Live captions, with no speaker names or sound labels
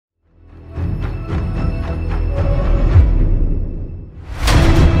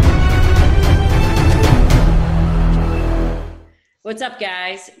What's up,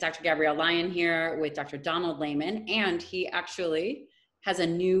 guys? Dr. Gabrielle Lyon here with Dr. Donald Lehman, and he actually has a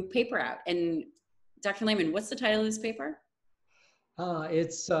new paper out. And Dr. Lehman, what's the title of this paper?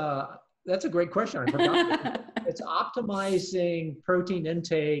 That's a great question. I forgot. It's optimizing protein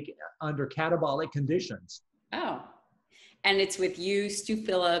intake under catabolic conditions. Oh, and it's with you, Stu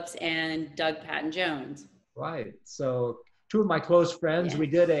Phillips, and Doug Patton-Jones. Right. So two of my close friends, we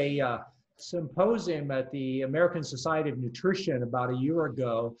did a symposium at the American Society of Nutrition about a year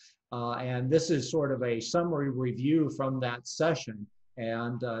ago. And this is sort of a summary review from that session,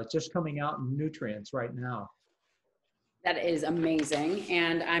 and just coming out in Nutrients right now. That is amazing.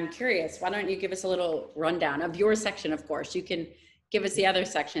 And I'm curious, why don't you give us a little rundown of your section? Of course, you can give us the other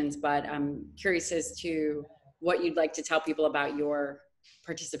sections, but I'm curious as to what you'd like to tell people about your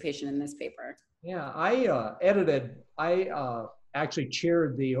participation in this paper. Yeah, I actually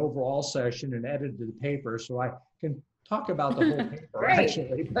chaired the overall session and edited the paper, so I can talk about the whole paper. Great.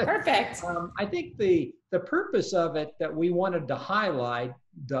 Actually. But, perfect. I think the purpose of it that we wanted to highlight,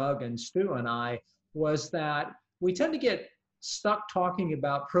 Doug and Stu and I, was that we tend to get stuck talking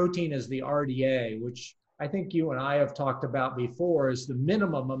about protein as the RDA, which I think you and I have talked about before, is the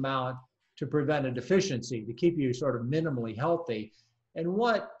minimum amount to prevent a deficiency, to keep you sort of minimally healthy. And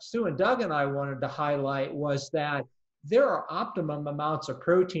what Stu and Doug and I wanted to highlight was that there are optimum amounts of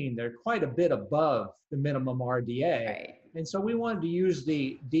protein that are quite a bit above the minimum RDA. Right. And so we wanted to use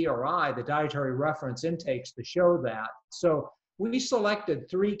the DRI, the dietary reference intakes, to show that. So we selected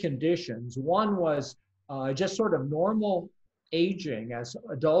three conditions. One was just sort of normal aging. As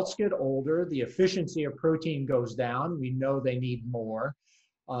adults get older, the efficiency of protein goes down. We know they need more.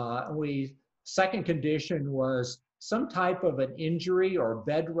 Second condition was some type of an injury or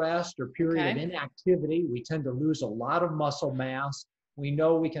bed rest or period of inactivity. We tend to lose a lot of muscle mass. We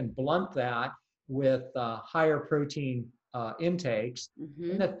know we can blunt that with higher protein intakes.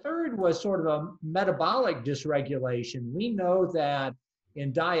 And the third was sort of a metabolic dysregulation. We know that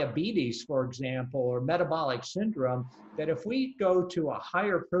in diabetes, for example, or metabolic syndrome, that if we go to a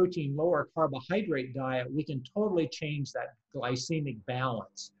higher protein, lower carbohydrate diet, we can totally change that glycemic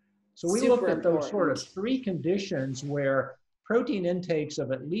balance. So we looked at those sort of three conditions where protein intakes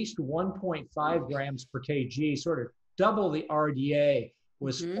of at least 1.5 grams per kg, sort of double the RDA,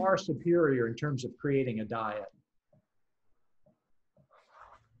 was far superior in terms of creating a diet.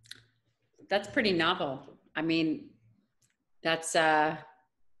 That's pretty novel. I mean, that's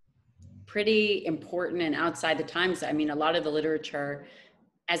pretty important and outside the times. I mean, a lot of the literature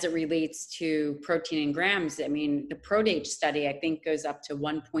as it relates to protein in grams, I mean, the ProDate study, I think, goes up to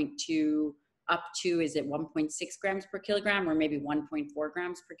 1.2, up to, is it 1.6 grams per kilogram or maybe 1.4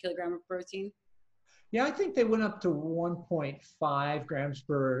 grams per kilogram of protein? Yeah, I think they went up to 1.5 grams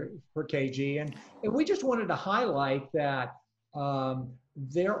per kg. And we just wanted to highlight that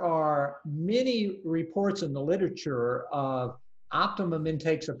there are many reports in the literature of optimum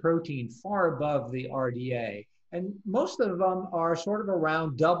intakes of protein far above the RDA. And most of them are sort of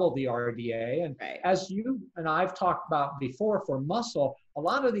around double the RDA. And as you and I've talked about before for muscle, a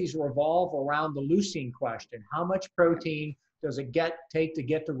lot of these revolve around the leucine question. How much protein does it take to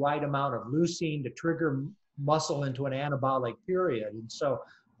get the right amount of leucine to trigger muscle into an anabolic period? And so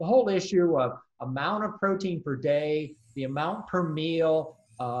the whole issue of amount of protein per day, the amount per meal,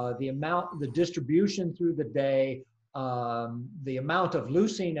 the distribution through the day, the amount of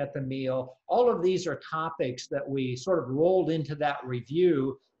leucine at the meal, all of these are topics that we sort of rolled into that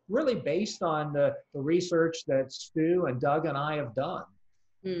review, really based on the research that Stu and Doug and I have done.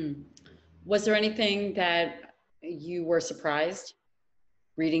 Was there anything that you were surprised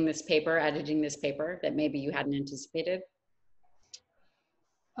reading this paper, editing this paper, that maybe you hadn't anticipated?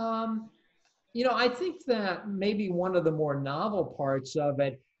 You know, I think that maybe one of the more novel parts of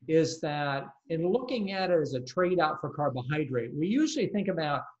it is that in looking at it as a trade-out for carbohydrate, we usually think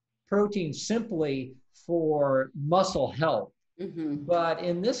about protein simply for muscle health. But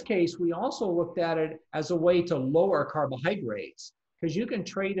in this case, we also looked at it as a way to lower carbohydrates, because you can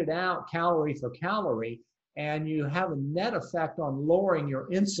trade it out calorie for calorie, and you have a net effect on lowering your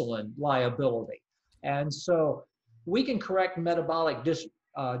insulin liability. And so we can correct metabolic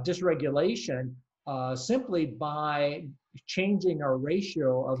dysregulation simply by changing our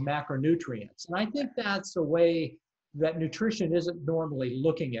ratio of macronutrients. And I think that's a way that nutrition isn't normally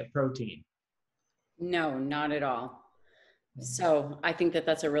looking at protein. No, not at all. So I think that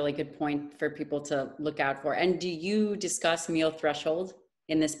that's a really good point for people to look out for. And do you discuss meal threshold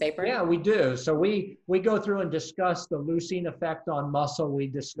in this paper? Yeah, we do. So we go through and discuss the leucine effect on muscle. We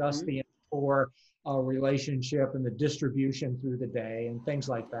discuss the mTOR relationship and the distribution through the day and things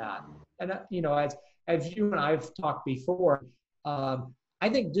like that. And you know, as you and I have talked before, I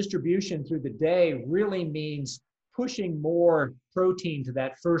think distribution through the day really means pushing more protein to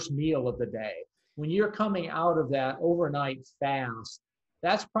that first meal of the day. When you're coming out of that overnight fast,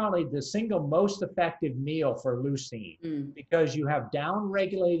 that's probably the single most effective meal for leucine because you have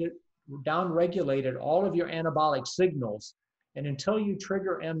down-regulated all of your anabolic signals. And until you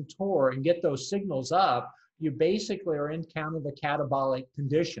trigger mTOR and get those signals up, you basically are in kind of a catabolic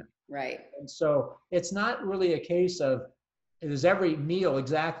condition. Right. And so it's not really a case of, is every meal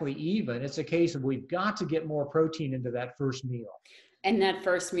exactly even? It's a case of we've got to get more protein into that first meal. And that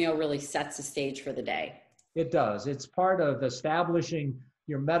first meal really sets the stage for the day. It does. It's part of establishing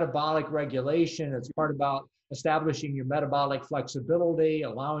your metabolic regulation. It's part about establishing your metabolic flexibility,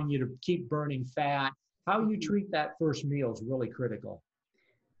 allowing you to keep burning fat. How you treat that first meal is really critical.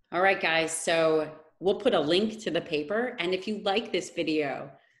 All right, guys. So we'll put a link to the paper. And if you like this video,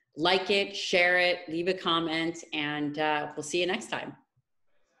 like it, share it, leave a comment, and we'll see you next time.